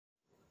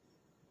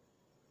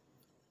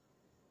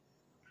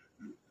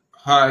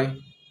Hi,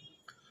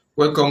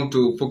 welcome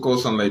to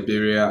Focus on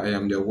Liberia. I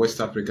am the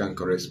West African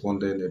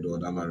correspondent,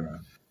 Amara.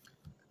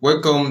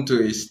 Welcome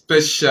to a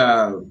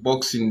special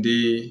Boxing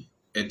Day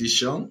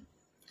edition.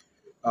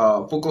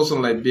 Focus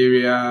on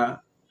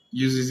Liberia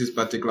uses this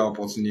particular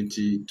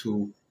opportunity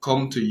to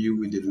come to you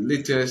with the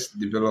latest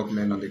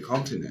development on the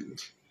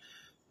continent.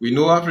 We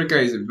know Africa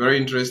is a very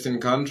interesting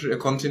country, a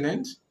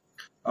continent.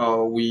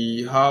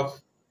 We have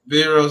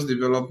various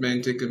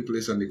development taking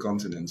place on the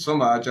continent.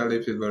 Some are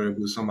actually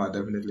favorable, some are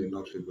definitely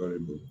not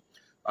favorable.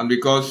 And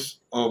because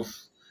of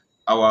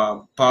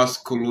our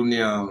past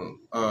colonial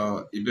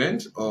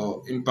events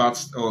or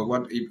impacts or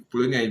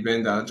colonial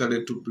event that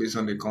actually took place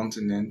on the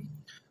continent,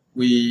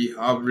 we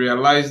have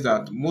realized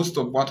that most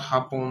of what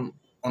happened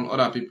on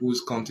other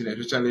people's continent,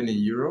 especially in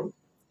Europe,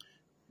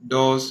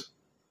 does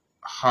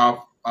have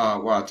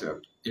what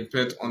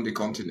effect on the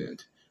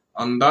continent,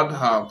 and that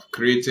have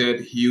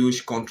created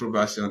huge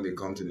controversy on the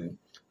continent.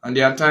 And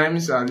there are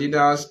times our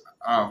leaders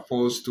are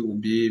forced to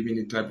behave in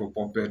a type of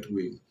puppet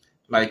way,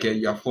 like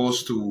you are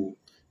forced to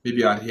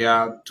maybe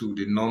adhere to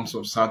the norms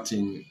of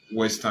certain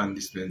Western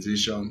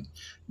dispensation.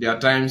 There are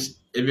times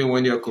even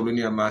when your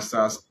colonial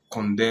masters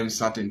condemn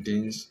certain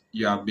things,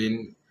 you are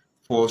being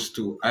forced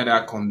to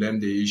either condemn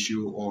the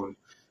issue or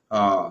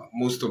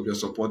most of your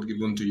support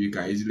given to you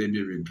can easily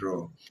be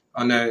withdrawn.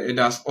 And it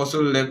has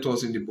also left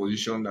us in the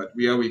position that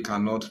where we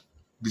cannot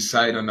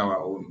decide on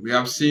our own. We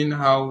have seen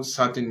how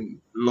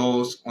certain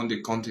laws on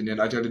the continent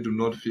actually do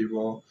not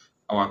favor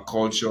our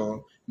culture,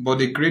 but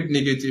they create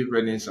negative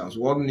renaissance.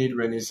 What need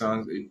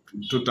renaissance? A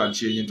total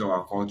change into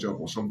our culture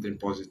or something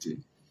positive.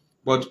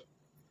 But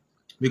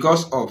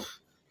because of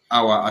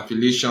our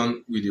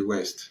affiliation with the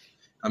West,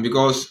 and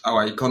because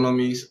our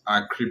economies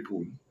are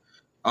crippled,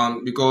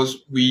 and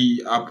because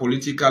we are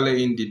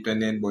politically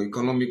independent, but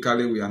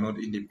economically we are not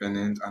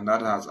independent, and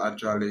that has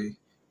actually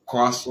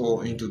caused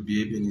us into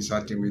behaving in a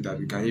certain way that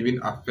can even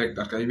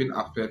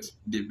affect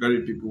the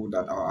very people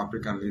that our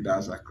African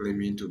leaders are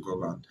claiming to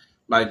govern.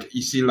 Like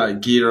you see,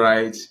 like gay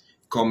rights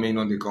coming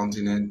on the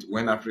continent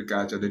when Africa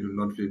actually do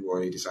not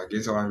favor it. It's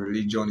against our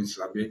religion, it's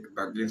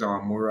against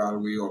our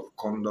moral way of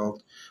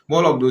conduct.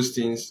 All of those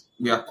things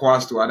we are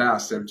caused to either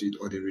accept it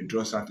or they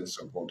withdraw certain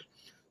support.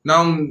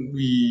 Now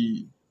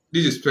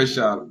this is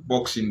special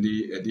Boxing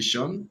Day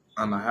edition,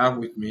 and I have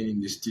with me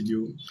in the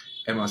studio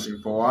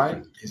Emerson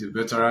Fowai. He's a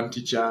veteran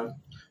teacher,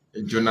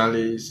 a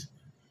journalist,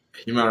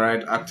 a human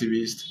rights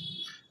activist,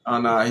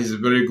 and he's a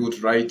very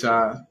good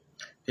writer.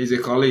 He's a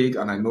colleague,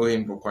 and I know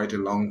him for quite a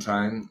long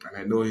time, and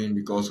I know him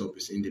because of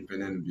his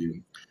independent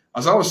view.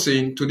 As I was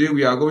saying, today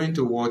we are going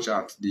to watch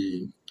at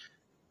the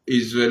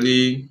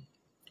Israeli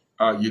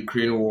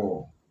Ukraine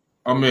war.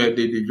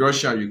 The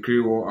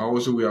Russia-Ukraine war, and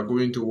also we are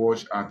going to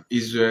watch at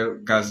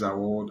Israel-Gaza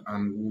war,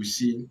 and we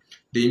see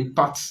the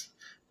impact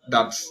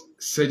that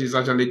Sage is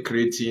actually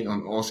creating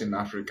on us in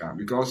Africa.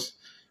 Because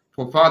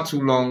for far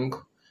too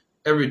long,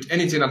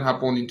 anything that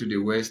happened into the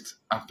West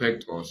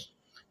affect us,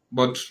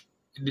 but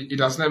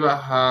it has never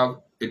had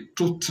a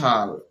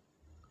total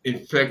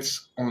effect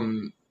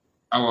on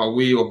our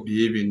way of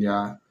behaving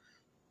there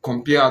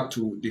compared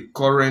to the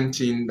current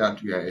thing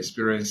that we are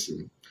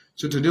experiencing.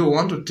 So today we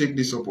want to take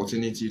this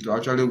opportunity to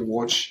actually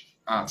watch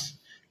at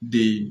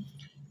the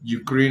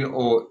Ukraine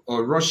or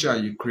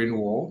Russia-Ukraine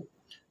war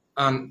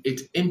and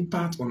its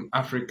impact on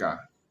Africa.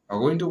 We're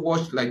going to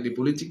watch like the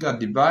political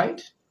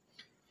divide,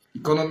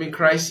 economic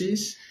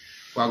crisis.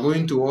 We're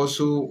going to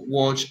also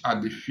watch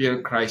at the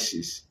fear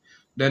crisis.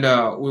 Then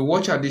we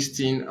watch at this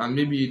thing and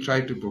maybe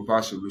try to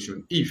provide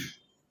solution if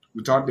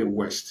without the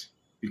West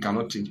we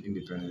cannot think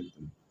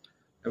independently.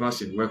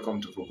 Emerson,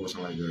 welcome to Focus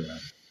on Liberia.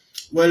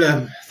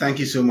 Well, thank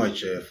you so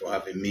much for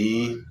having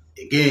me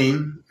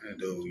again,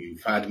 though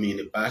you've had me in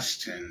the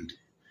past, and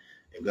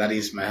it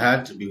gladdens my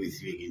heart to be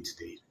with you again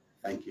today.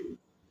 Thank you.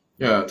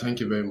 Yeah, thank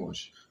you very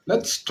much.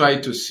 Let's try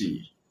to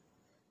see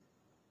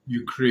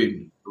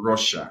Ukraine,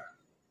 Russia.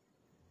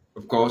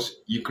 Of course,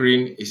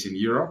 Ukraine is in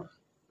Europe,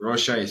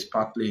 Russia is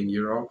partly in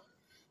Europe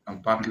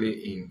and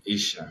partly in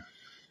Asia.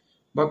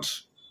 But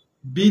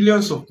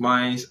billions of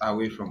miles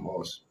away from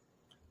us,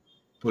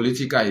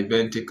 political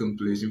event taking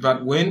place. In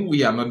fact, when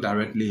we are not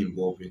directly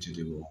involved into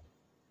the war,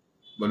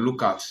 but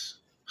look at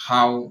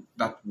how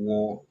that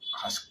war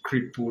has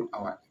crippled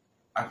our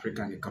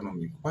African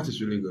economy. What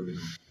is really going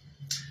on?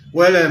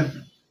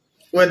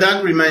 Well,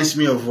 that reminds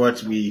me of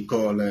what we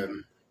call,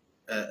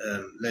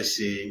 let's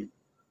say,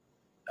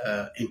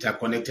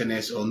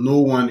 interconnectedness, or no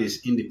one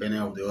is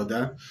independent of the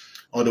other,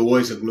 or the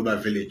world is a global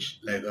village.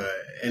 Like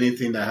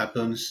anything that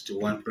happens to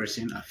one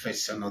person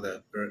affects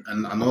another.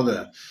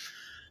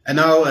 And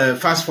now,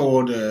 fast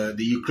forward,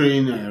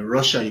 the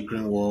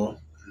Russia-Ukraine war,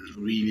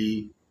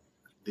 really,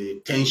 the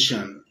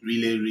tension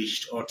really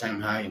reached all-time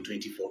high in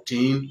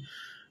 2014.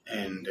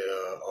 And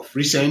of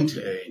recent,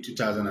 in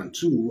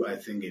 2002, I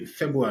think in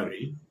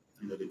February,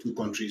 the two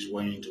countries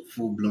went into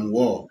full-blown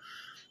war.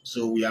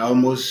 So we are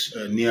almost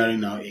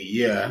nearing now a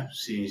year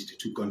since the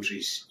two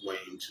countries went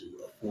into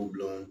a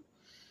full-blown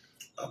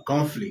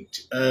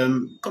conflict.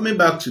 Coming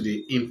back to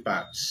the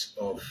impacts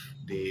of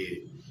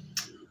the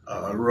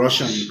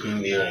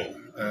Russian-Ukraine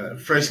war.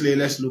 Firstly,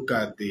 let's look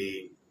at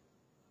the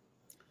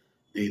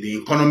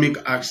economic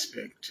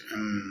aspect.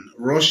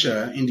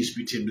 Russia,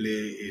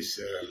 indisputably, is,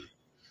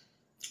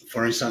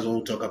 for instance, when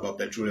we talk about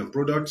petroleum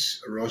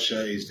products,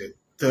 Russia is the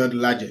third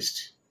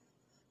largest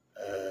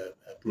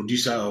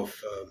producer of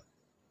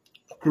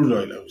crude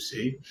oil, I would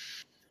say.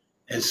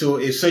 And so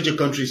if such a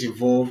country is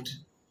involved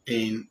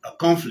in a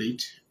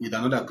conflict with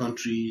another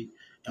country,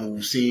 and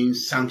we've seen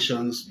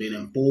sanctions being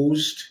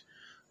imposed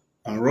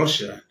on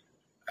Russia,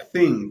 I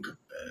think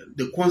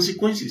the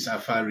consequences are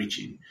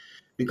far-reaching.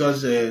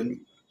 Because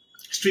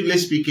strictly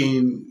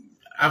speaking,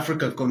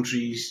 African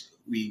countries,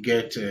 we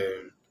get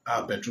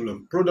our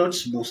petroleum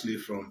products mostly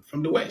from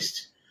the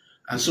West.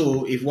 And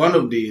so if one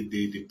of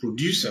the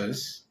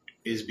producers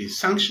is being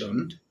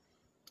sanctioned,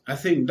 I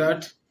think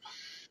that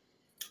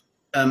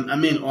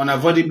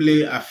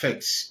unavoidably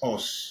affects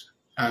us.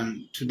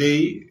 And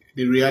today,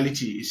 the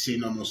reality is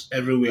seen almost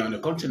everywhere on the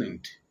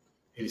continent.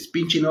 It is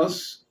pinching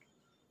us,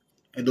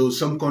 and though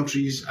some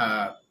countries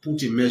are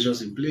putting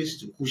measures in place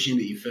to cushion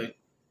the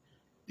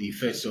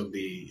effects of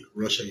the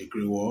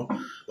Russia-Ukraine war.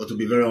 But to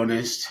be very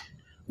honest,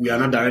 we are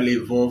not directly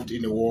involved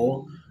in the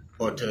war,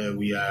 but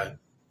we are,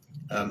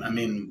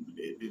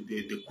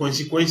 the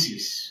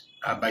consequences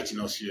are biting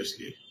us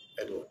seriously,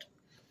 Edward.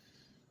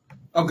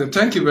 Okay,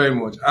 thank you very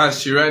much.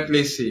 As you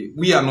rightly say,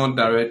 we are not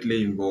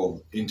directly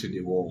involved into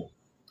the war.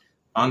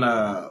 And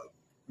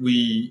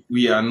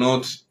we are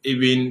not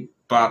even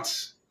part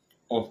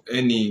of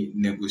any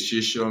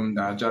negotiation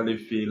that actually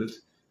failed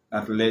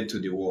that led to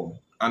the war.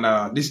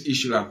 And this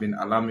issue has been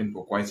alarming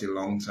for quite a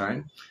long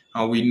time.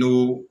 And we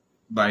know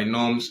by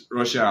norms,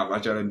 Russia have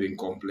actually been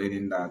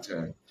complaining that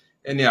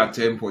any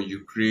attempt for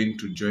Ukraine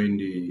to join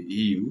the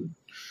EU,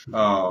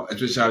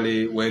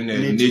 especially when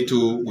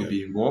NATO will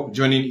be involved,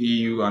 joining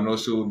EU and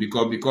also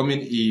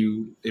becoming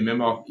EU, a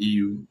member of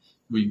EU,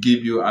 will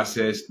give you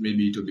access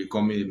maybe to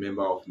becoming a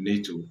member of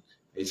NATO.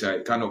 It's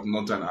a kind of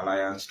not an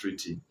alliance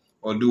treaty.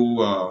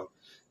 Although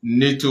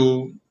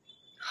NATO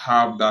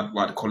have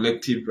that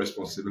collective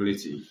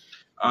responsibility.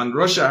 And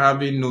Russia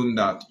having known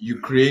that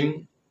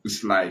Ukraine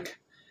is like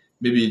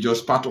maybe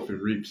just part of a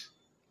rift,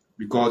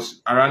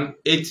 because around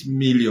 8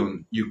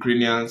 million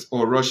Ukrainians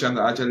or Russians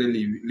are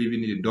actually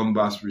living in the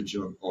Donbas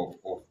region of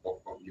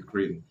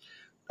Ukraine.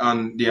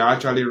 And they are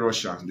actually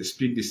Russians. They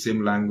speak the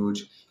same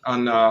language.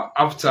 And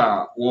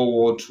after World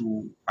War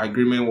II,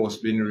 agreement was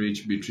being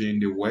reached between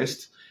the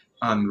West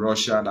and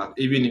Russia that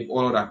even if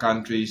all other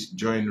countries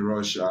join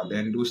Russia,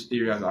 then those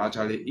areas are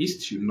actually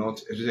east should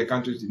not, especially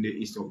countries in the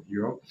east of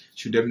Europe,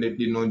 should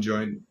definitely not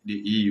join the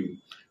EU.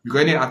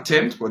 Because any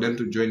attempt for them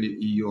to join the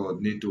EU or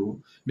NATO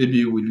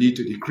maybe will lead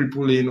to the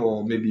crippling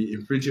or maybe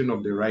infringing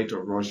of the right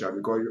of Russia,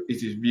 because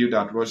it is viewed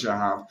that Russia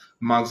have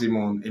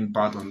maximum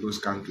impact on those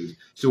countries.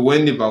 So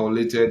when they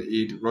violated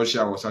it,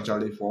 Russia was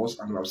actually forced,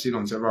 and we have seen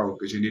on several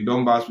occasions, the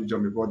Donbas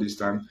region before this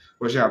time,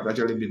 Russia have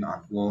actually been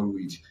at war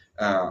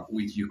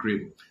with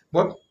Ukraine.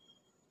 But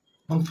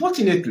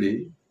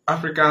unfortunately,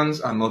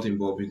 Africans are not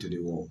involved into the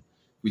war.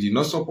 We did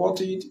not support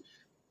it,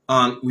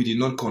 and we did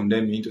not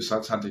condemn it to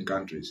certain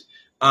countries.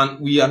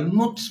 And we are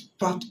not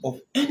part of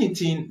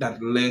anything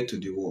that led to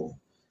the war.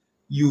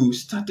 You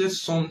started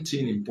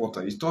something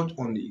important. You touched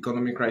on the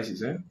economic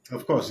crisis, eh?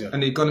 Of course, yeah.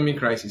 And the economic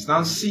crisis.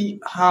 Now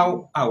see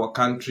how our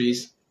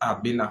countries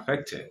have been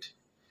affected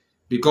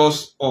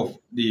because of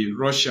the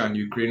Russia and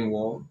Ukraine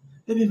war.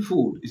 Even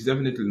food is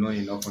definitely not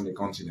enough on the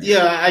continent.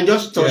 Yeah, I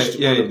just touched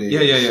yeah.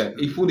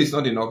 If food is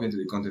not enough into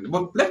the continent.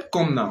 But let's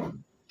come now.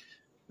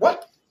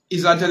 What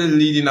is actually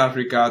leading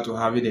Africa to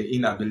having the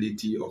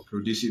inability of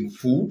producing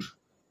food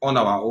on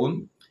our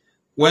own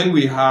when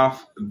we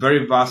have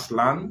very vast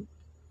land?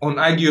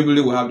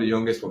 Unarguably, we have the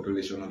youngest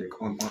population on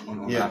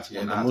Earth.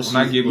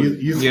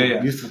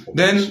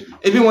 Then,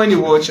 even when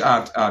you watch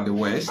at the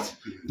West,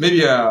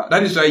 maybe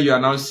that is why you are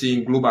now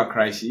seeing global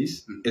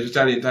crises,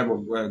 especially in type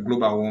of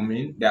global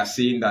warming. They are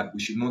saying that we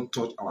should not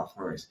touch our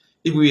forests.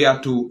 If we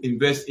are to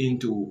invest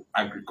into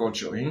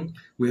agriculture,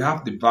 we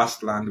have the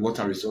vast land,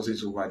 water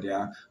resources over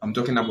there. I'm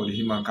talking about the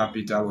human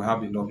capital. We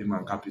have enough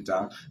human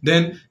capital.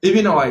 Then,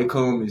 even our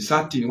economy,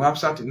 we have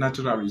certain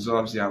natural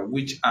reserves there,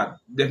 which are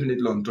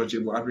definitely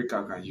untouchable.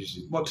 Africa can use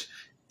it. But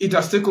it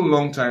has taken a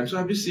long time. So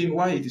have you seen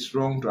why it is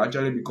wrong to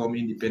actually become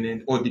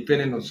independent or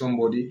dependent on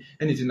somebody,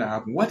 anything that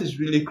happens? What is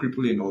really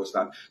crippling us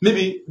that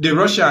maybe the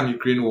Russia and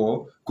Ukraine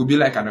war could be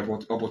like an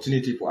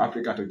opportunity for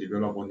Africa to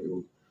develop on the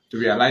own, to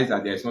realize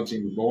that there is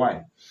nothing good. But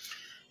why?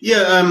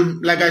 Yeah,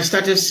 like I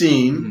started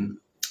saying,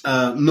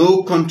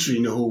 no country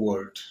in the whole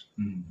world.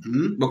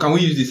 But can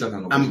we use this as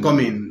an opportunity? I'm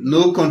coming.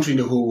 No country in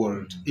the whole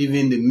world,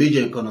 even the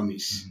major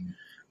economies,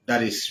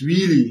 that is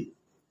really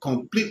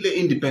completely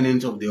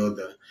independent of the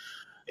other.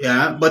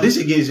 Yeah, but this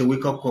again is a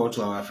wake-up call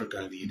to our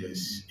African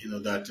leaders,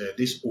 that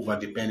this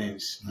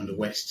over-dependence on the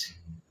West,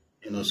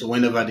 so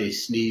whenever they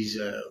sneeze,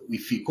 we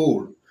feel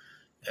cold.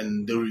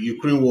 And the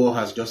Ukraine war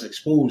has just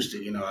exposed,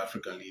 our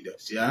African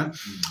leaders, yeah?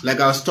 Like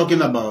I was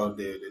talking about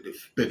the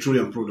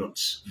petroleum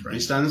products, for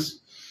instance.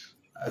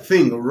 I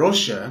think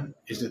Russia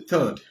is the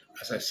third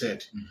as I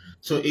said.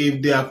 So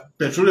if their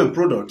petroleum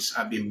products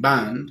have been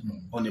banned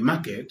on the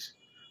market,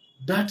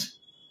 that,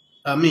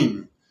 I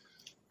mean,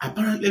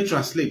 apparently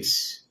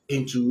translates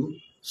into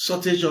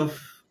shortage of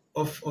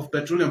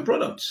petroleum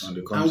products. On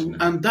the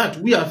continent. And that,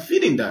 we are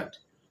feeling that.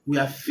 We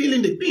are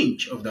feeling the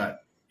pinch of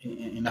that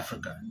in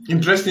Africa.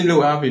 Interestingly,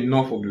 we have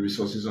enough of the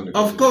resources on the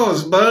continent. Of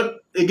course,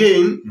 but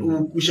again,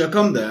 we shall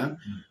come there.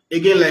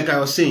 Again, like I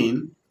was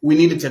saying, we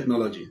need the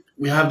technology.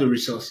 We have the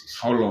resources.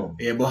 How long?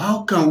 Yeah, but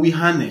how can we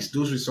harness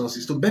those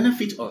resources to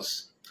benefit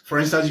us? For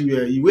instance,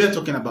 you were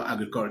talking about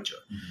agriculture.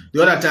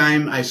 The other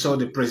time, I saw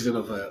the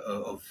president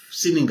of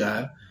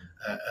Senegal,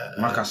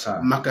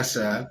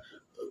 Makassar,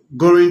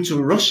 going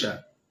to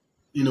Russia,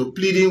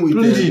 pleading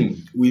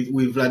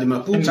with Vladimir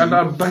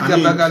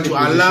Putin to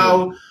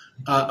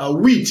allow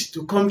wheat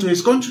to come to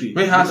his country.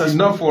 He has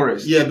enough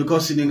forest. Yeah,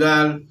 because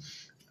Senegal,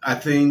 I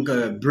think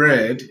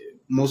bread,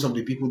 most of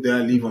the people there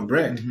live on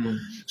bread.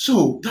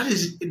 So that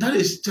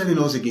is telling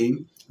us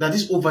again that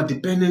this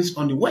over-dependence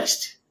on the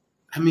West,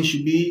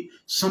 should be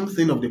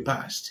something of the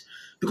past.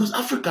 Because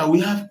Africa,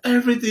 we have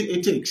everything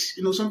it takes.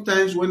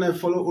 Sometimes when I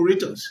follow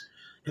orators,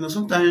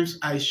 sometimes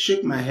I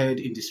shake my head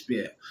in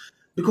despair.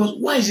 Because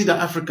why is it that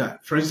Africa,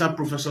 for instance,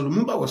 Professor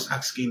Lumumba was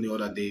asking the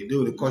other day,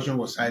 though the question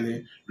was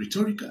highly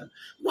rhetorical,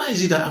 why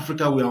is it that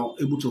Africa, we are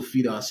able to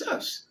feed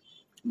ourselves?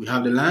 We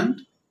have the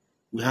land,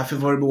 we have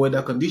favorable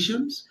weather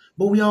conditions,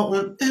 but we are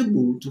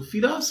unable to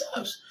feed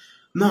ourselves.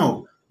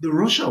 Now, the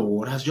Russia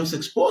war has just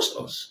exposed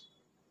us.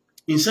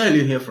 In Sierra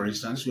Leone here, for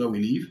instance, where we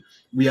live,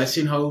 we are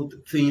seeing how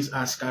things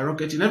are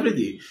skyrocketing every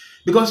day.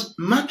 Because,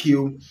 mark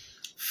you,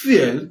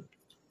 fuel,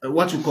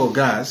 what we call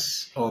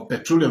gas or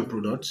petroleum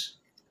products,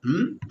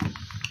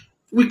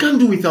 we can't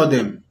do without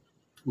them.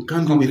 We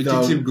can't do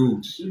without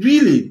goods.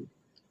 Really.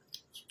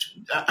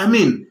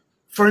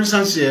 For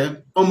instance,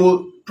 here,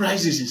 almost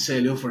prices in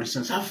Sierra Leone, for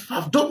instance,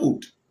 have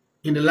doubled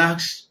in the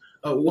last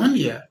 1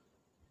 year.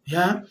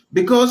 Yeah,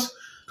 because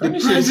the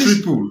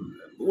prices tripled.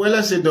 Well,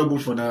 let's say double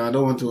for now. I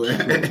don't want to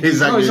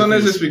exactly. No, it's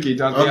honestly speaking,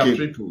 they have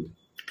tripled.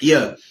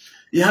 Yeah,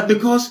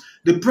 because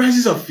the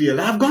prices of fuel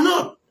have gone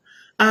up,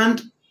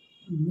 and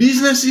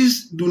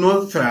businesses do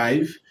not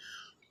thrive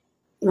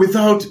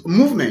without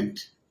movement.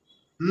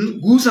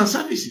 Goods and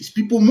services,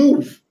 people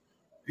move.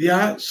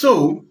 Yeah,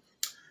 so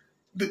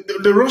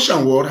the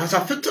Russian war has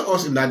affected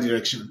us in that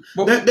direction.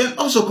 But then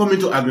also coming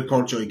to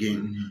agriculture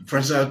again, for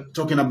instance,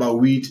 talking about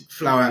wheat,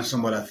 flour, and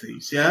some other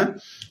things. Yeah,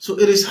 so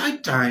it is high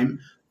time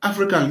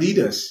African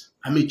leaders,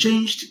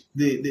 changed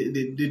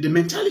the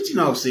mentality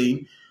now of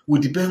saying we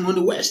depend on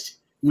the West.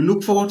 We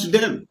look forward to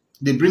them.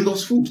 They bring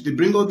us food. They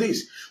bring us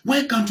this.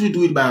 Why can't we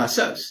do it by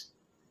ourselves?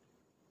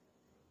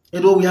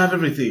 We have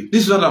everything.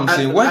 This is what I'm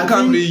saying. Why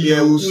can't we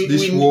use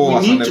this war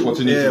as an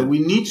opportunity? We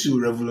need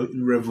to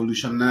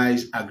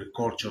revolutionize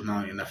agriculture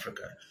now in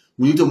Africa.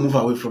 We need to move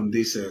away from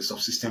this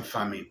subsistence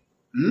farming.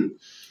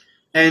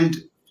 And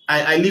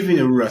I live in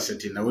a rural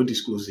setting. I will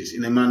disclose this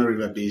in the Amara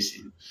River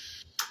Basin.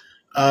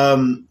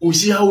 We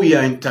see how we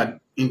are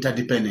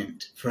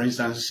interdependent. For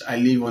instance, I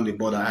live on the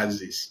border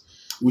axis.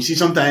 We see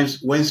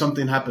sometimes when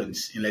something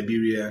happens in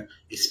Liberia,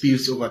 it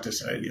spills over to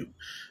Sierra Leone.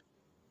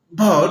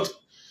 But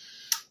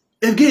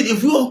again,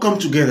 if we all come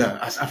together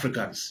as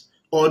Africans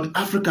or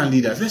African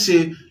leaders, let's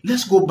say,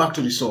 let's go back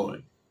to the soil.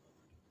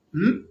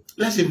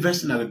 Let's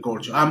invest in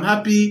agriculture. I'm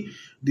happy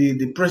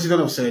the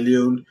president of Sierra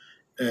Leone,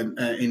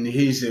 in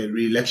his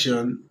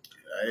re-election,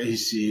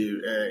 his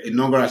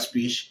inaugural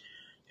speech,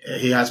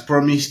 he has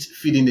promised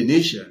feeding the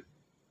nation,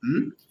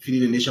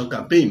 feeding the nation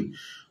campaign.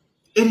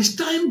 It is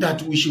time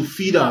that we should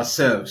feed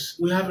ourselves.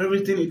 We have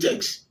everything it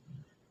takes.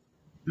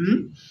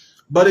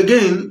 But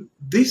again,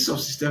 this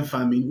subsistence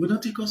farming will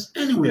not take us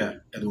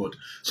anywhere, Edward.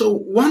 So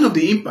one of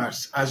the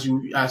impacts, as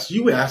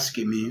you were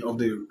asking me, of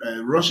the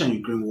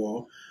Russian-Ukraine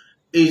war,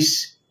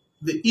 is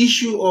the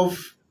issue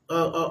of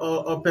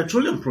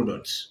petroleum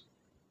products.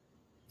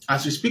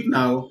 As we speak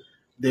now,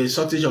 there is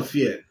shortage of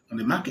fuel on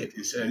the market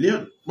in Sierra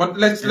Leone. But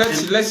let's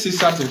see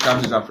certain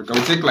countries in Africa.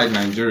 We take like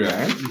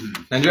Nigeria.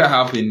 Nigeria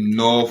have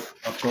enough,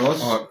 of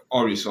course,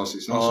 oil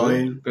resources,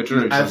 oil,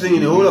 petroleum resources. I think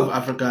in the whole of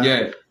Africa.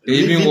 Yeah, they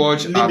even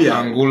watch Libya.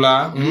 at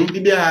Angola.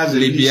 Libya has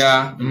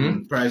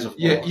the price of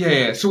oil.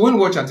 Yeah. So when we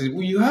watch at it,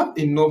 you have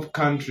enough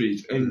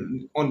countries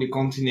on the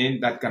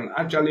continent that can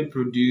actually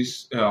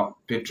produce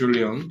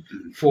petroleum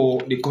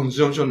for the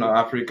consumption of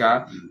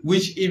Africa,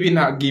 which even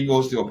give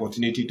us the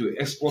opportunity to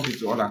export it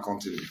to other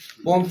continents.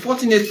 But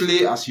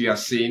unfortunately, as you are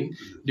saying,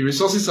 the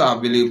resources are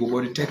available,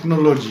 but the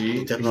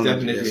technology is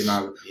definitely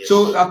not. Yes.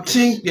 So I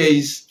think there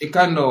is a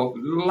kind of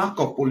lack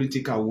of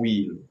political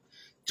will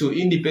to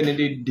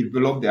independently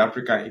develop the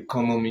African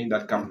economy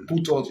that can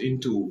put us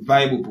into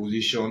viable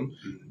position.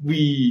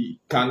 We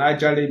can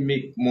actually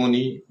make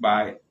money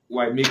by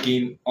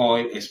making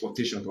oil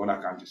exportation to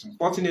other countries.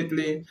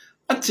 Unfortunately,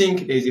 I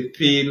think there is a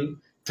failed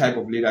type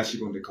of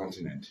leadership on the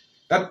continent.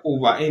 That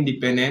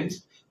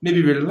over-independence,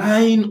 maybe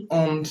relying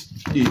on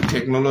the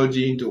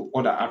technology into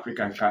other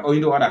African or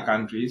into other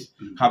countries,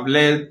 have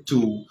led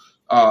to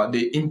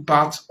the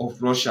impact of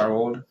Russia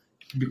war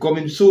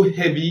becoming so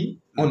heavy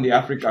on the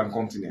African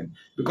continent.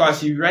 Because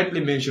as you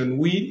rightly mentioned,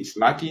 wheat is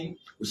lacking.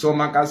 We saw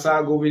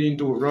Makassar going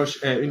into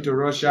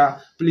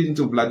Russia, pleading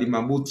to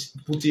Vladimir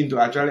Putin to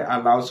actually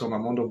allow some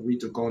amount of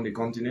wheat to come on the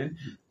continent.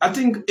 I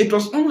think it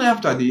was only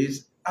after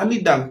this,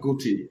 Ali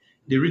Dangote,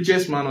 the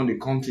richest man on the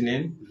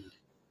continent,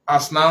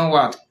 has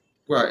now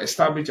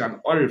established an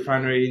oil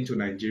refinery into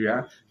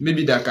Nigeria.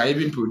 Maybe that can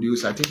even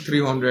produce, I think,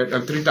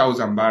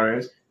 3,000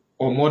 barrels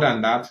or more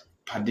than that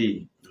per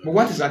day. But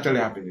what is actually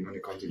happening on the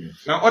continent?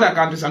 Now, other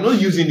countries are not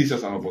using this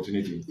as an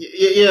opportunity.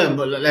 Yeah,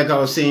 but like I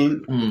was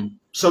saying,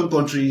 some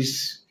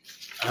countries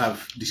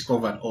have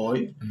discovered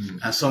oil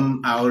and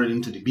some are already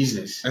into the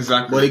business.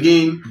 Exactly. But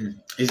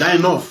again, is that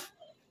enough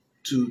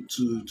to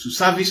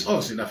service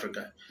us in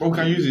Africa? Well, we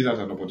can use it as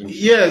an opportunity.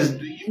 Yes,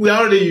 we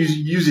are already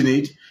using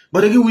it.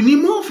 But again, we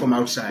need more from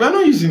outside. We are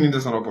not using it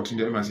as an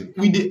opportunity, Emerson.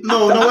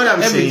 No, what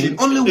I'm saying.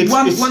 Only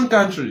one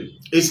country.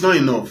 It's not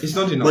enough. It's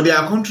not enough. But there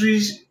are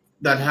countries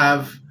that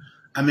have,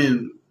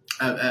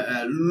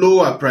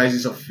 lower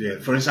prices of fuel.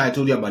 For instance, I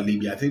told you about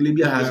Libya. I think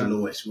Libya has the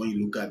lowest when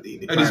you look at the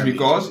It is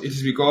because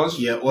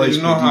oil they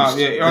do not have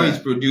oil is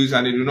produced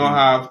and they do not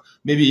have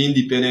maybe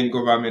independent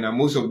government, and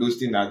most of those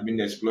things have been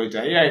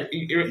exploited.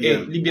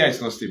 Libya is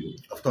not stable.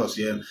 Of course,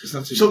 yeah. It's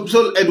not stable.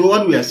 So Edward,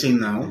 what we are saying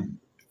now,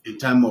 in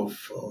terms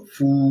of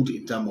food,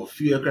 in terms of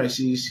fuel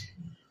crisis,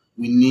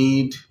 we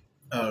need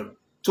a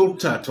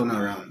total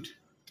turnaround.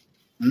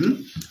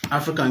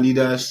 African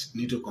leaders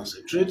need to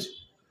concentrate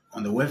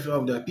on the welfare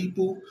of their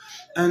people.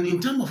 And in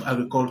terms of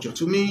agriculture,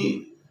 to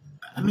me,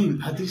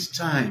 at this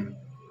time,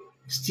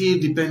 still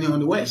depending on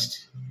the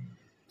West,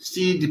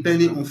 still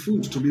depending on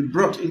food to be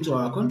brought into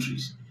our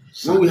countries.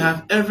 So we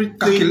have everything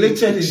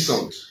calculated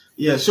insult.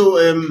 Yeah, so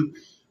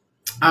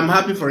I'm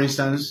happy, for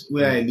instance,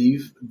 where I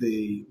live,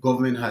 the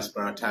government has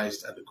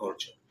prioritized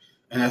agriculture.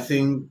 And I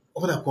think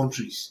other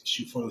countries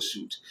should follow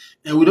suit.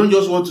 And we don't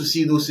just want to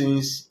see those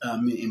things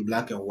in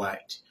black and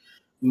white.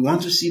 We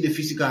want to see the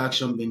physical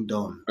action being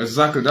done.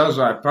 Exactly, that's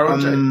right.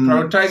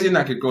 Prioritizing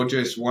agriculture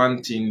is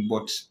one thing,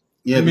 but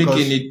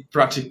making it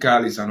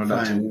practical is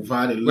another thing. We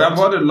have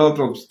had a lot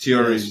of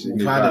theories in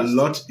the past. We've had a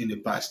lot in the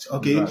past.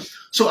 Okay,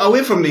 so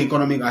away from the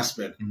economic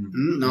aspect,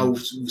 now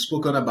we've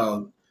spoken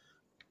about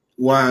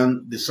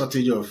the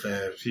shortage of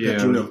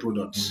petroleum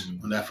products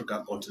on the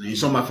African continent, in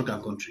some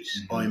African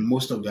countries, or in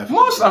most of the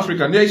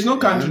African. There is no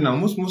country now.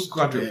 Most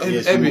countries,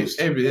 every.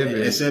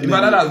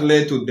 But that has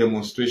led to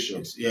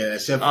demonstrations. Yeah,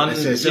 except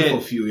for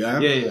a few.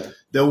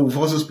 Then we've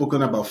also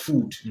spoken about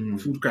food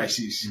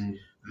crisis.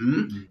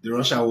 The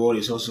Russia war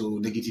is also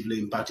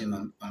negatively impacting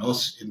on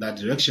us in that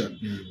direction.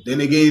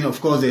 Then again, of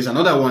course, there's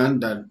another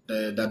one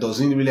that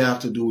doesn't really have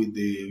to do with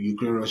the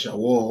Ukraine-Russia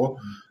war.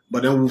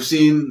 But then we've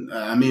seen,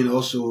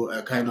 also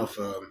a kind of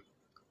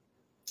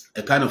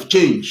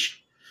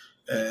change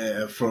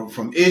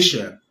from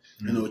Asia.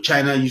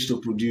 China used to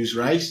produce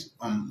rice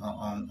on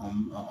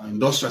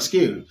industrial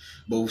scale,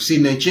 but we've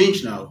seen a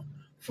change now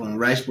from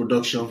rice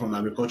production, from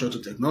agriculture to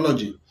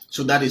technology.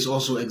 So that is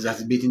also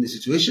exacerbating the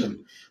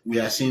situation. We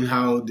are seeing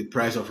how the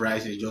price of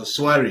rice is just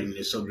soaring in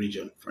the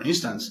sub-region, for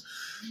instance.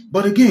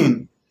 But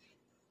again,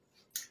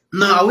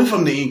 now away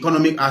from the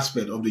economic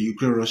aspect of the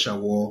Ukraine-Russia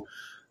war,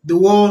 the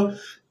war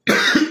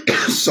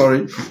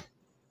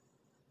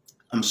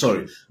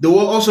The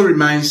war also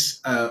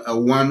reminds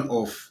one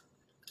of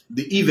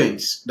the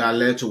events that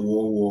led to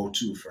World War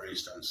II, for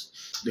instance,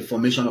 the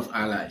formation of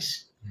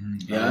allies.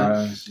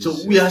 So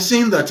we are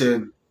saying that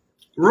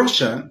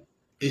Russia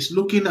is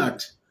looking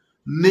at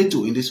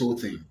NATO in this whole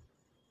thing.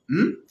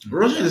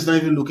 Russia is not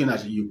even looking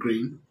at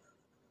Ukraine.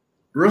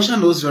 Russia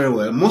knows very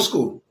well.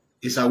 Moscow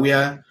is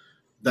aware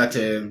that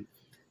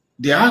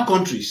there are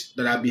countries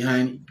that are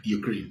behind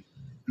Ukraine.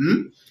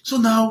 So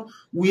now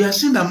we are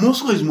seeing that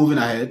Moscow is moving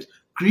ahead,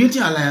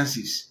 creating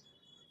alliances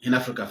in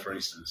Africa, for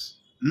instance.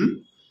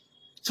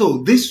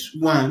 So this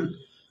one,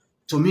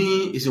 to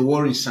me, is a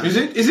worrying sign. Is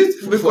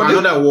it for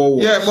another war?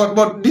 Yeah,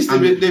 but this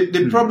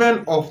the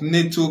problem of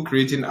NATO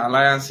creating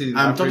alliances in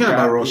Africa. I'm talking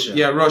about Russia.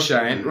 Yeah, Russia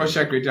and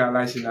Russia creating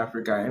alliances in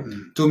Africa.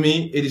 To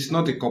me, it is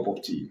not a cup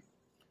of tea,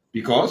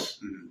 because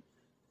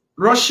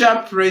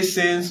Russia's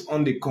presence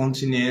on the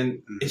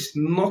continent is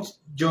not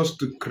just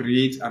to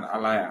create an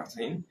alliance.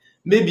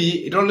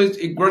 Maybe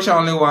Russia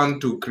only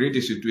want to create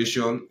a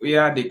situation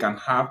where they can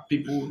have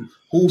people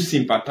who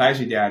sympathize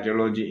with their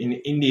ideology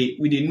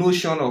with the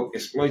notion of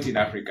exploiting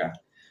Africa.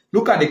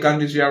 Look at the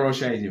countries where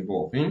Russia is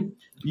involved.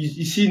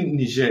 You see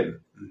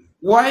Niger.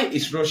 Why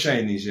is Russia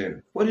in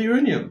Niger? For the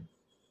uranium.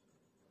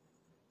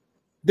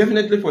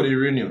 Definitely for the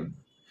uranium.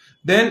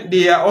 Then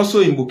they are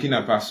also in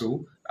Burkina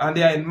Faso and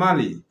they are in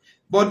Mali.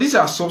 But these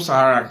are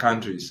sub-Saharan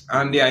countries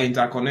and they are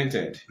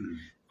interconnected.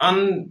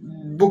 And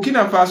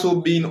Burkina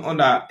Faso being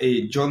under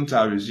a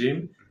junta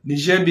regime,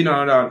 Niger being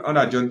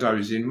under junta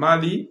regime,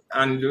 Mali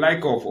and the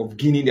like of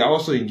Guinea, they are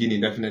also in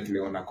Guinea, definitely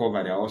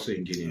undercover, they are also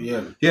in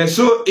Guinea. Yeah,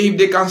 so if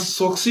they can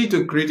succeed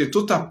to create a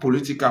total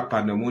political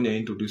pandemonium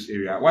into this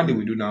area, what do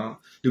we do now?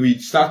 Do we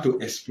start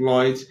to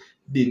exploit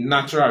the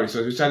natural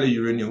resources, especially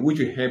uranium, which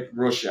will help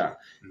Russia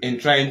in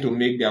trying to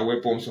make their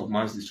weapons of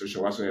mass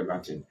destruction whatsoever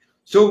thing?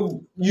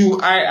 So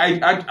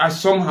I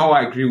somehow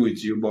agree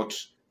with you, but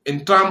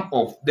in terms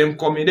of them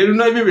coming, they do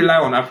not even rely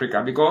on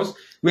Africa because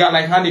we are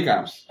like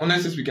handicaps.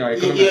 Honestly speaking, our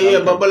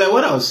economy but like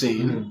what I was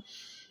saying,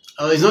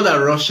 it's not that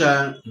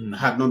Russia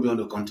had not been on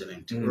the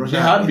continent.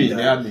 Russia they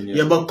had been,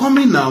 yeah, but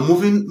coming now,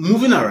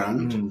 moving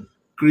around,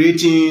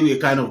 creating a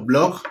kind of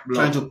bloc,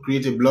 trying to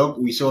create a bloc.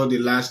 We saw the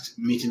last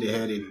meeting they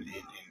had in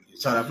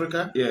South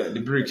Africa. Yeah,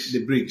 the BRICS.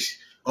 The BRICS.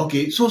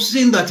 Okay, so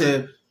seeing that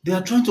they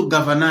are trying to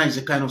galvanize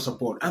a kind of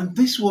support, and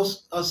this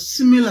was a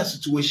similar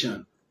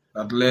situation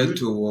that led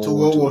to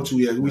World War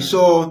II. Yeah. We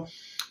saw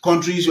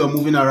countries were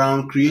moving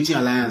around, creating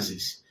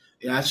alliances.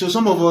 Yeah, so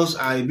some of us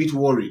are a bit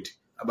worried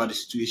about the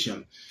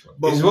situation.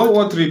 But is World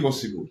War III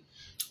possible?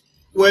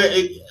 Well,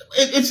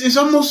 it's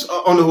almost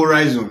on the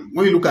horizon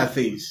when you look at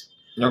things.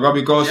 Yeah,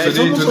 because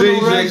today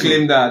Israel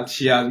claimed that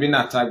she has been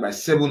attacked by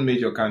 7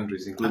 major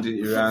countries,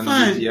 including Iran,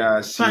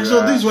 Libya, Syria.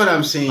 So this is what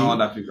I'm saying. And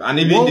other people. And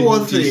even World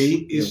War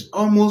III is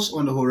almost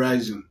on the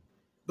horizon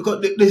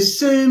because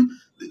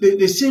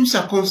the same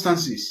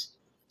circumstances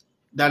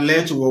that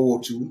led to World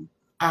War II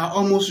are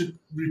almost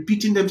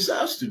repeating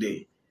themselves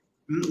today.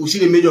 We see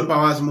the major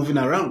powers moving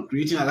around,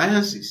 creating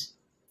alliances.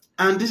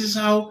 And this is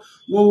how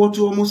World War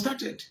II almost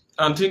started.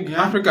 I think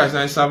Africa is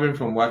now suffering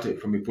from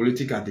a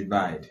political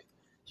divide.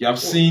 You have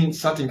seen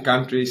certain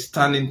countries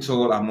standing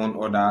tall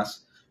among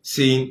others,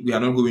 saying we are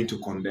not going to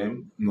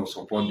condemn nor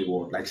support the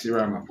war, like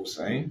Syria and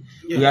Maposa.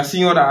 We are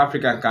seeing other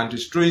African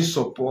countries throwing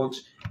support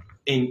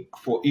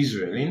for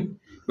Israel.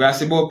 We are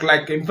seeing,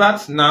 like, in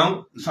fact,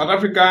 now South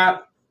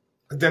Africa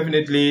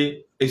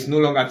definitely is no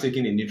longer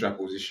taking a neutral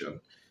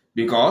position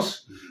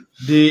because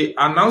they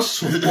are now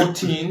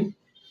supporting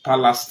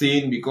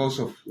Palestine because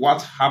of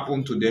what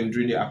happened to them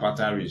during the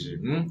apartheid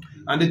regime.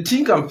 And they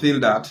think and feel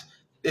that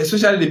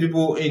especially the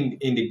people in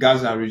the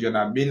Gaza region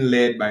are being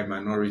led by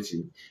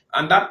minority.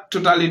 And that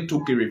totally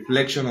took a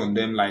reflection on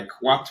them, like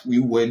what we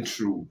went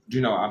through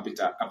during our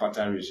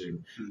apartheid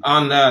regime.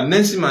 And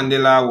Nelson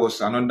Mandela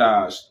was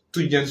another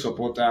student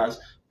supporter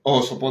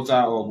of he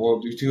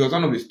was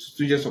one of the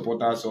student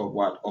supporters of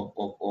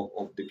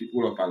the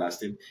people of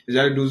Palestine,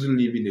 especially those who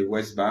live in the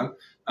West Bank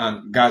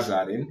and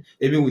Gaza,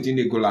 even within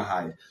the Golan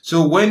Heights.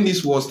 So when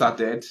this war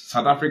started,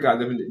 South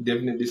Africans are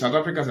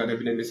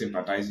definitely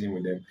sympathizing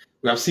with them.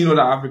 We have seen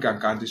other African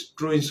countries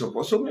throwing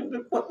support. So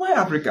why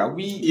Africa?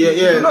 We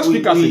not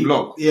speak as a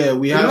bloc. Yeah,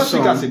 we have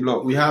some. As a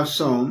bloc. We have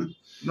some.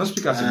 Not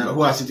speak as a bloc.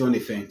 Who are sitting on the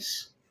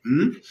fence.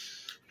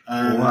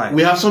 Why?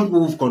 We have some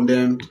people who've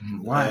condemned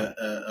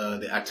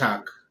the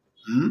attack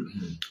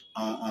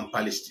on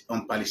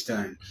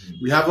Palestine.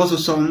 We have also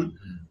some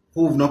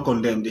who have not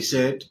condemned. They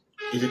said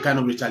it's a kind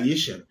of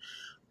retaliation.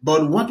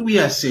 But what we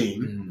are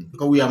saying,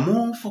 because we are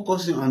more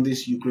focusing on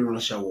this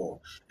Ukraine-Russia war,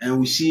 and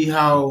we see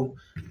how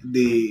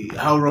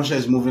Russia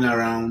is moving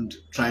around,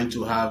 trying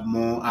to have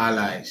more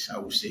allies, I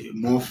would say,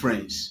 more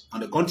friends on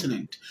the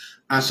continent.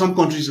 And some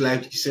countries,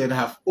 like you said,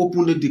 have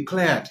openly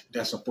declared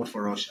their support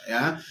for Russia.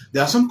 Yeah,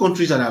 there are some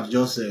countries that have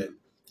just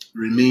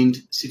remained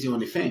sitting on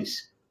the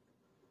fence.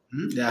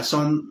 There are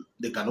some,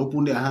 they can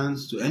open their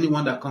hands to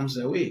anyone that comes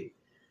their way.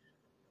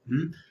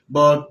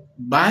 But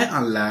by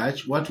and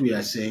large, what we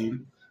are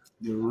saying,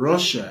 the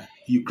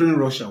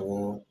Ukraine-Russia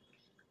war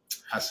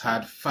has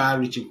had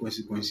far-reaching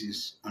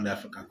consequences on the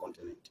African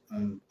continent,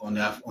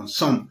 on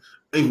some,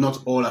 if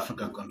not all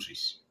African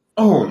countries.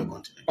 On the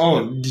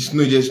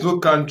continent. There's no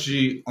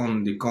country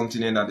on the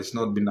continent that has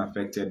not been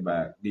affected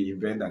by the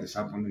event that is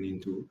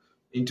happening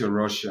into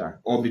Russia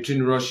or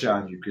between Russia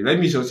and Ukraine. Let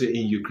me just say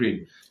in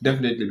Ukraine,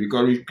 definitely,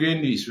 because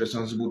Ukraine is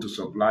responsible to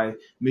supply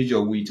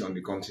major wheat on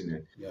the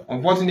continent. Yeah.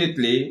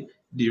 Unfortunately,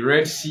 the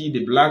Red Sea,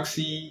 the Black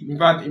Sea, in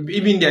fact,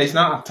 even there is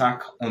now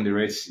attack on the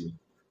Red Sea.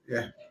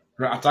 Yeah.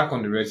 Attack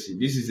on the Red Sea.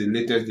 This is the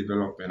latest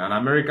development. And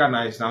America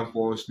now is now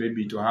forced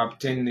maybe to have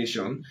 10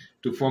 nations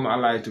to form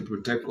allies to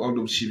protect all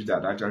those ships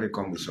that actually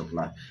come with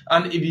supply.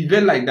 And if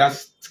event like that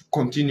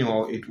continue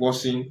or it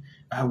wasn't,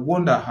 I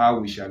wonder how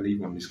we shall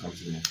live on this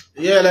continent.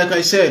 Yeah, like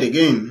I said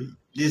again,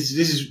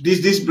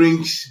 this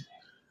brings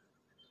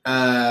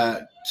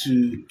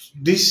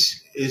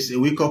this is a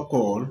wake-up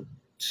call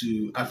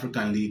to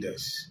African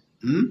leaders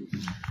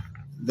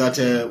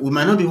that we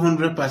might not be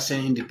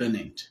 100%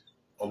 independent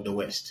of the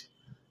West,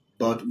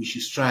 but we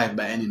should strive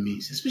by any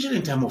means, especially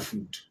in terms of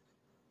food.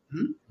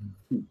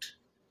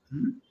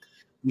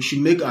 We should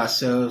make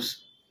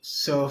ourselves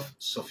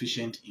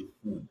self-sufficient in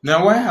food.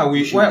 Now, why are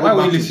we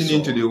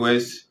listening to the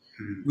West?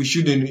 We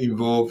shouldn't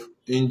involve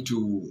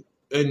into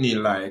any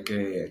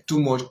too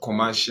much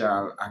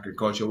commercial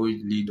agriculture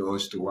which lead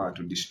us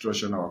to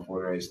destruction of our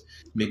forest,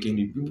 making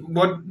it.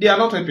 But they are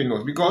not helping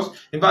us because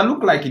if I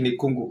look like in the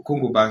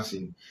Congo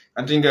Basin,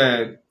 I think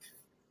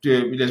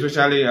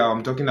especially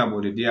I'm talking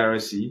about the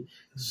DRC,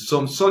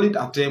 some solid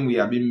attempt we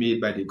have been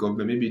made by the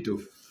government maybe to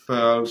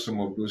fell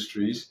some of those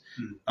trees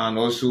and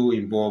also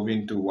involve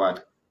into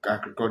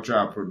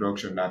agricultural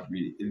production that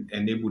will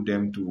enable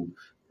them to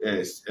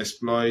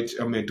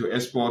to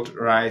export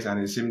rice, and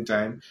at the same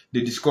time they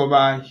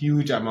discover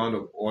huge amount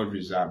of oil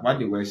reserve. What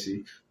they were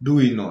saying, do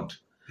we not?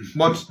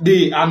 but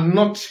they are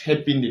not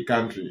helping the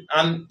country.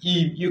 And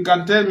if you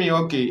can tell me,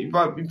 okay, in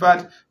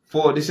fact,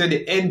 for they say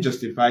the end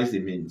justifies the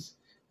means,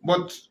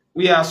 but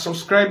we are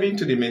subscribing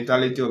to the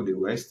mentality of the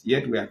West,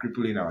 yet we are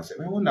crippling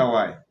ourselves. I wonder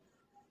why.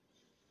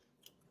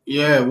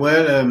 Yeah,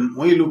 well,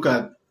 when you look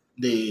at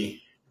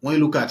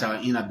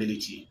our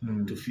inability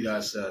to feed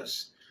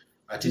ourselves,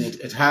 I think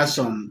it has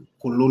some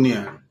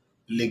colonial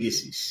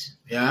legacies.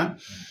 Yeah,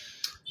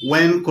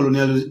 when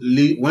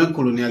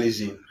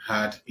colonialism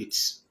had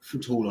its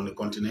foothold on the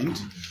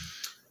continent,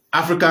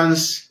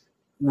 Africans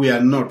were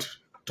not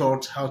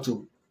taught how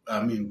to,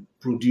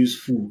 produce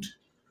food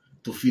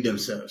to feed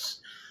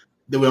themselves.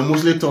 They were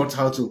mostly taught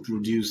how to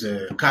produce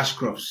cash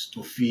crops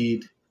to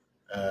feed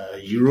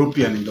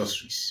European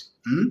industries.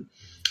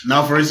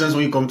 Now, for instance,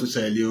 when you come to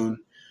Sierra Leone,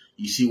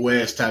 you see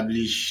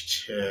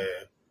well-established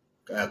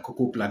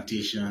cocoa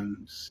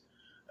plantations,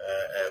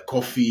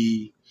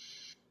 coffee.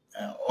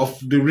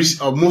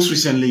 Most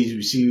recently,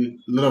 we see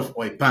a lot of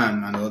oil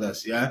palm and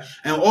others. Yeah,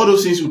 and all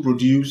those things we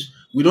produce,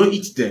 we don't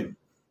eat them.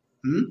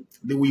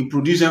 We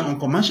produce them on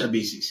commercial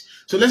basis.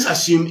 So let's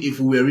assume if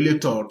we were really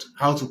taught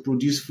how to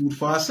produce food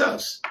for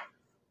ourselves,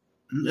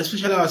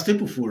 especially our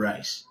staple food,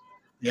 rice.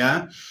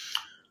 Yeah,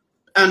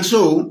 and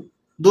so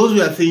those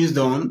were things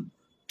done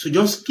to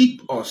just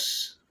keep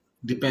us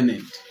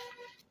dependent.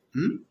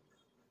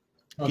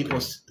 Keep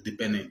us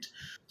dependent.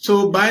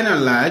 So by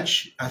and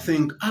large, I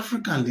think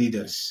African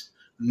leaders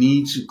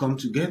need to come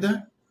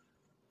together,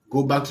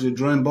 go back to the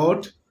drawing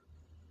board.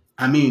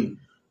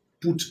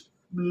 Put a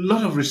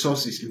lot of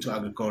resources into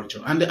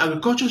agriculture. And the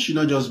agriculture should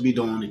not just be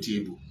done on the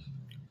table.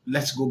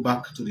 Let's go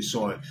back to the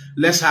soil.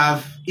 Let's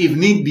have, if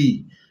need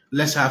be,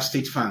 let's have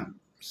state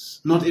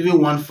farms. Not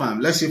even one farm.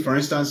 Let's say, for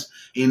instance,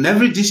 in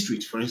every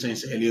district, for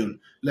instance, Sierra Leone,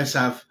 let's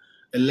have,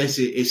 let's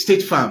say, a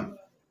state farm.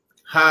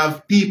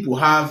 Have people,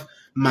 have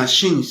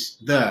machines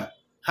there,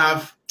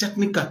 have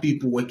technical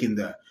people working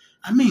there.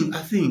 I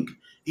think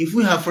if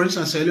we have, for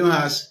instance, Sierra Leone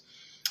has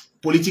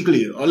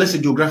politically, or let's say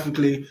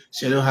geographically,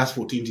 Sierra Leone has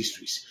 14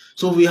 districts.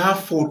 So if we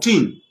have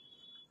 14,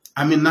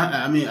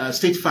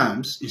 state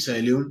farms in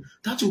Sierra Leone,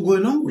 that will go a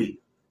long way.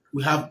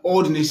 We have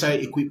all the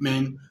necessary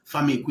equipment,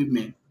 farming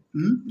equipment.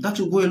 That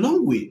will go a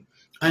long way.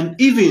 And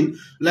even,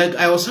 like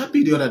I was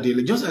happy the other day,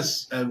 like just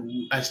as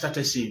I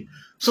started saying,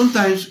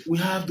 sometimes we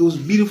have those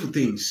beautiful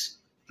things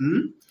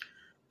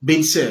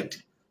being said,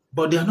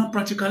 but they are not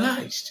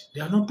practicalized.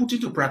 They are not put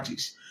into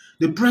practice.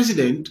 The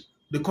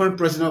current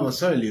president of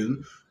Sierra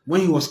Leone,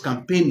 when he was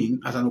campaigning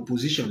as an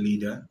opposition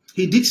leader,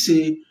 he did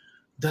say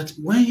that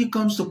when he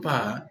comes to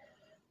power,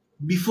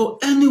 before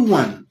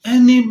anyone,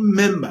 any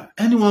member,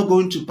 anyone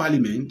going to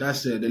parliament,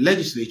 that's the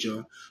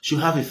legislature, should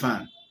have a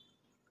farm.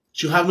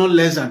 Should have not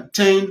less than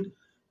 10,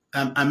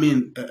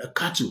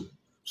 cattle.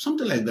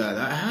 Something like that.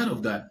 I heard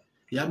of that.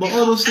 Yeah, but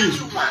all those things,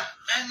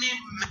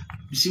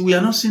 you see, we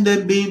are not seeing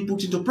them being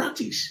put into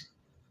practice.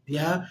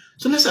 Yeah.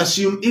 So let's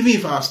assume, even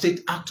if our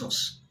state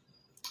actors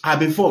have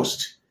been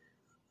forced,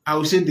 I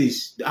will say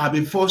this, they have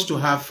been forced to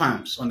have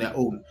farms on their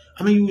own.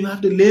 You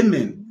have the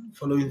laymen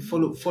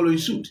following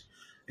suit.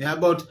 Yeah,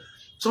 but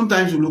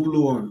sometimes we look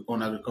low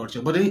on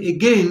agriculture. But then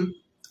again,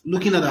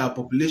 looking at our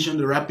population,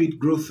 the rapid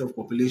growth of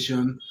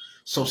population,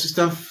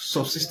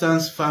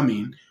 subsistence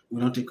farming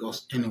will not take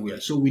us anywhere.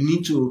 So we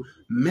need to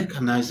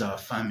mechanize our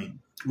farming.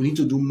 We need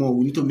to do more.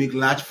 We need to make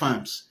large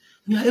farms.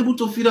 We are able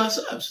to feed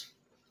ourselves.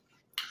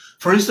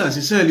 For instance,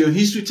 in Sierra Leone,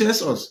 history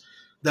tells us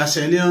that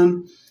Sierra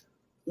Leone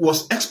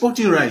was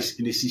exporting rice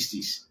in the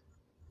 60s.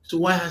 So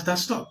why has that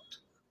stopped?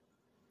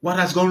 What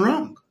has gone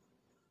wrong?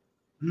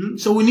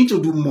 So we need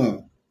to do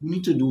more. We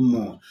need to do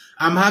more.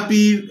 I'm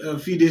happy a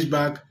few days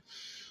back,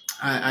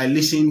 I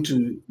listened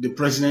to the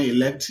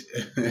president-elect,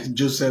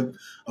 Joseph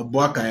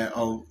Boakai,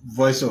 of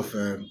Voice of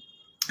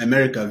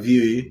America,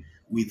 VOA,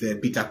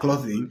 with Peter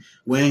Clothing,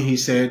 when he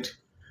said,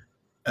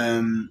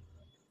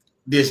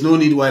 there's no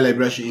need why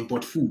Liberia should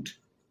import food.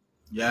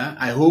 Yeah,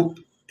 I hope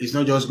it's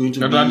not just going to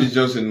be... That is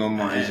just a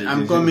normal...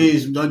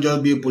 it's not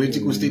just be a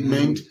political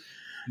statement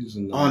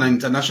on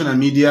international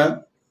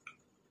media.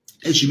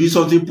 It should be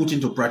something put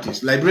into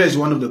practice. Liberia is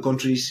one of the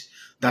countries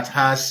that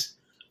has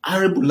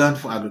arable land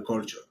for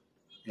agriculture.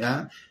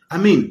 Yeah,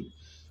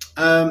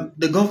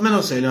 the government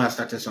of Sierra Leone has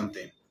started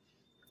something.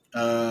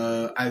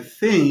 I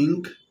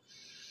think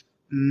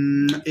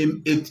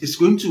it's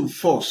going to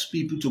force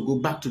people to go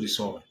back to the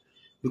soil,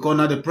 because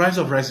now the price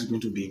of rice is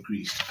going to be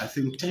increased. I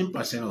think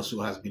 10% or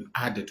so has been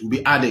added, will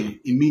be added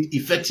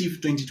effective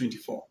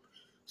 2024.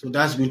 So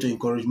that's going to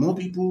encourage more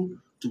people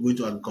to go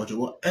into agriculture.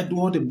 Well,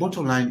 Edward, the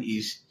bottom line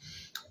is,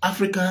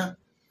 Africa,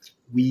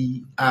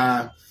 we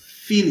are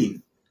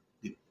feeling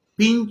the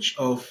pinch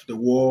of the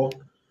war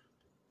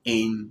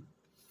in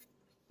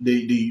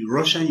the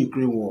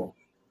Russian-Ukraine war,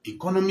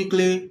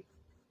 economically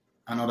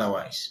and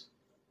otherwise.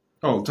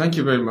 Oh, thank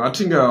you very much.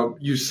 I think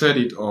you said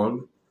it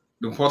all.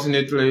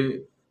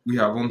 Unfortunately, we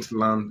haven't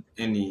learned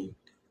any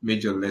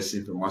major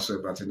lesson from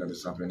whatsoever thing that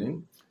is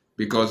happening,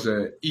 because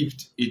if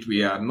it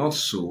were not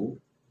so,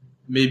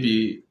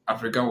 maybe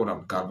Africa would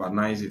have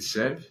galvanized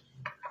itself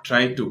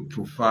try to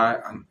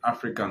provide an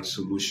African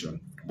solution.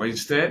 But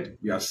instead,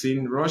 we are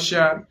seeing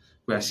Russia,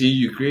 we are seeing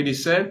Ukraine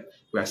itself,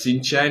 we are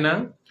seeing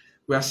China,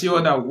 we are seeing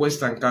other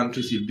Western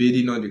countries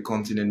invading on the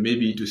continent,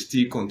 maybe to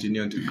still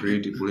continue to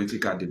create a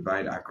political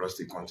divide across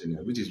the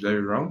continent, which is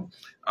very wrong.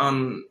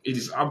 And it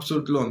is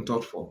absolutely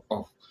unthoughtful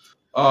of.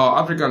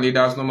 African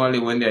leaders, normally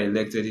when they are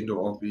elected into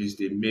office,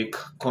 they make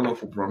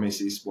colorful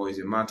promises, but it's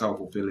a matter of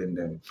fulfilling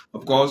them.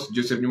 Of course,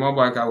 Joseph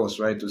Nimabaka was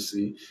right to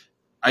say,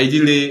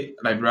 ideally,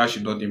 Liberia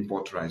should not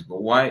import rice.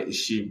 But why is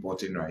she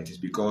importing rice? It's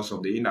because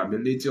of the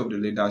inability of the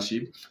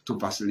leadership to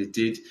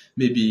facilitate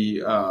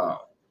maybe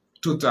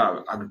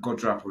total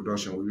agricultural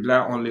production. We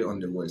rely only on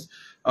the West.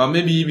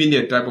 Maybe even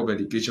the type of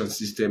education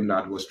system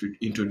that was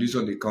introduced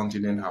on the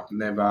continent have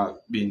never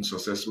been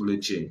successfully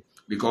changed.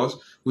 Because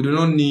we do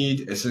not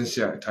need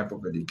essential type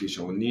of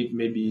education. We need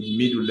maybe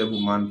middle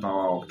level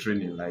manpower of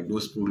training, like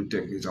those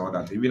polytechnics and all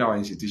that. Even our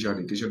educational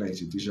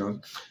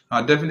institutions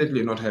are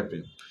definitely not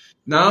helping.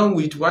 Now,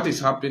 with what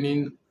is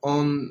happening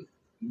on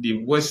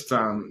the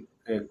Western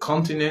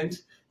continent,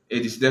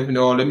 it is definitely,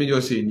 or let me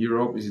just say in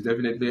Europe, it's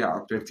definitely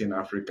affecting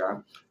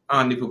Africa.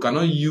 And if we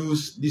cannot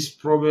use this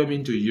problem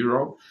into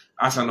Europe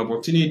as an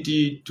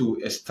opportunity to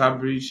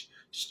establish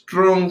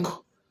strong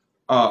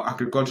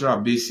agricultural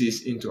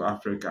basis into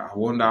Africa, I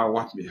wonder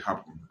what may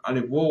happen. And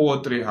if World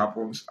War III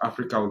happens,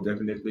 Africa will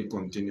definitely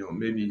continue.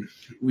 Maybe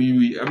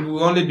we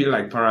will only be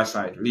like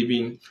parasite,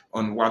 living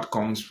on what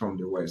comes from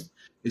the West.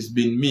 It's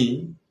been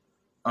me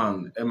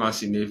and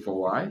Emerson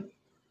Fowai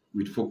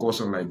with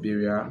Focus on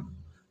Liberia,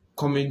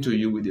 coming to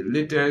you with the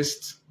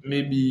latest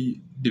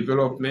maybe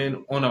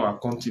development on our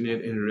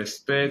continent in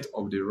respect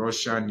of the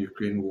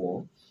Russian-Ukraine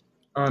war.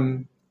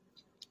 And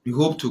we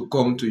hope to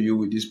come to you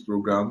with this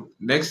program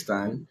next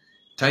time.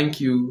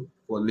 Thank you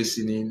for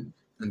listening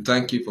and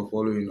thank you for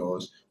following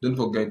us. Don't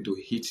forget to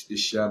hit the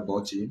share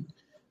button.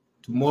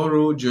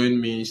 Tomorrow, join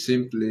me,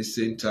 same place,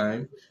 same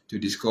time, to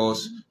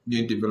discuss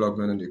new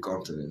development on the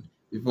continent.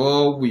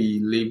 Before we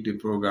leave the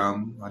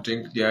program, I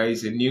think there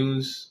is a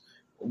news,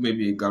 or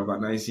maybe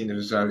galvanizing,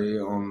 especially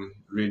on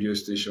radio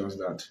stations,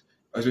 that,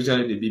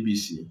 especially the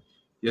BBC,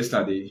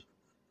 yesterday,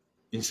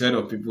 instead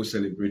of people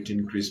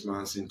celebrating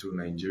Christmas into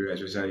Nigeria,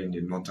 especially in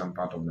the northern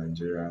part of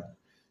Nigeria,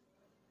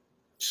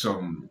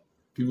 some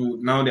people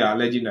now they are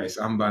alleging that it's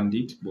armed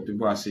bandit, but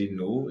people are saying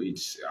no,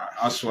 it's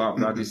ASWAP,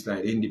 that is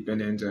like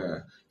independent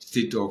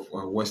state of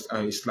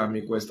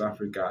Islamic West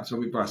Africa.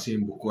 Some people are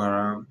saying Boko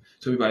Haram.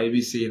 Some people are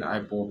even saying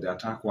IPOP, they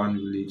attack one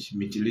village,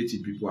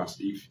 mutilating people as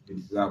if they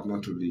deserve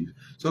not to live.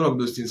 So all of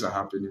those things are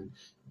happening.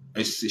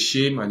 It's a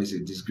shame and it's a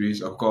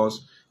disgrace. Of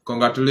course,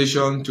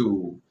 congratulations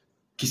to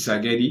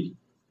Kisagedi.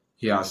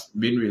 He has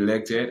been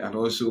re-elected, and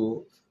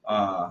also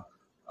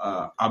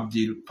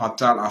Abdel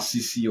Fattah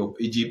al-Sisi of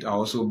Egypt are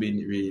also been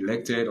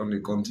re-elected on the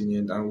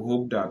continent, and we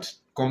hope that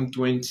come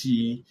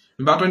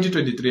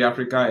 2023,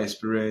 Africa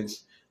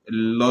experienced a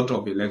lot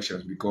of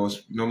elections,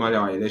 because normally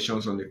our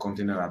elections on the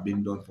continent have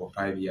been done for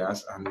 5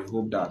 years, and we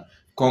hope that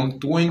come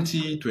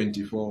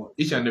 2024,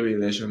 each and every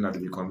election that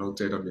will be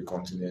conducted on the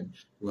continent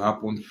will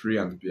happen free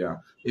and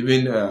fair.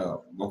 Even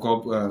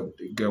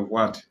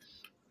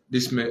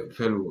this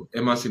fellow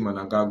Emerson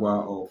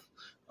Mnangagwa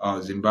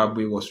of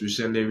Zimbabwe was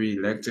recently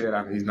re-elected,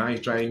 and is now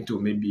trying to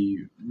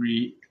maybe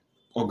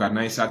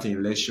reorganize certain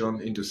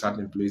elections into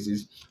certain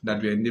places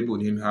that will enable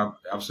him to have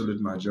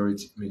absolute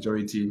majority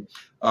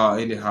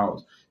in the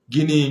House.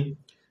 Guinea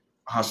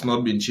has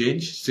not been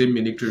changed, same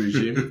military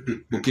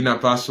regime. Burkina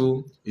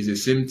Faso is the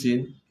same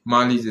thing.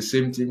 Mali is the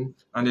same thing.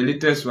 And the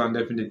latest one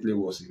definitely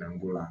was in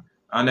Angola.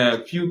 And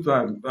a few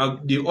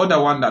the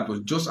other one that was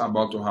just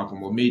about to happen,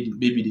 or maybe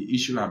the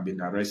issue have been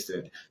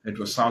arrested, it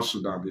was South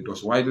Sudan. It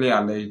was widely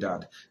alleged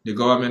that the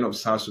government of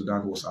South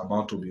Sudan was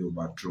about to be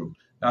overthrown.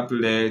 That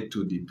led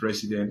to the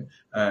president,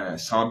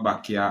 South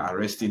Bakia,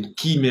 arresting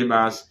key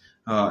members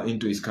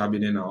into his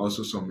cabinet, and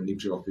also some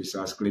military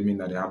officers claiming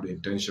that they have the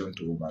intention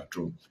to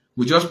overthrow.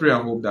 We just pray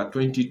and hope that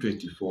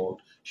 2024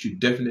 should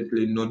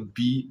definitely not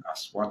be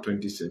as what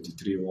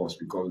 2023 was,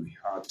 because we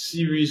had a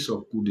series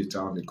of coup d'etat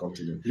on the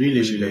continent.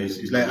 Really,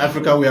 it's like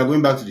Africa, we are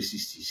going back to the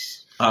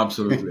 60s.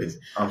 Absolutely,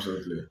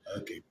 absolutely.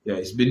 Okay. Yeah,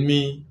 it's been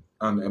me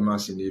and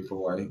Emerson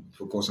for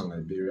Focus on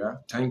Liberia.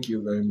 Thank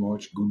you very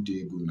much. Good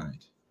day, good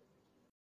night.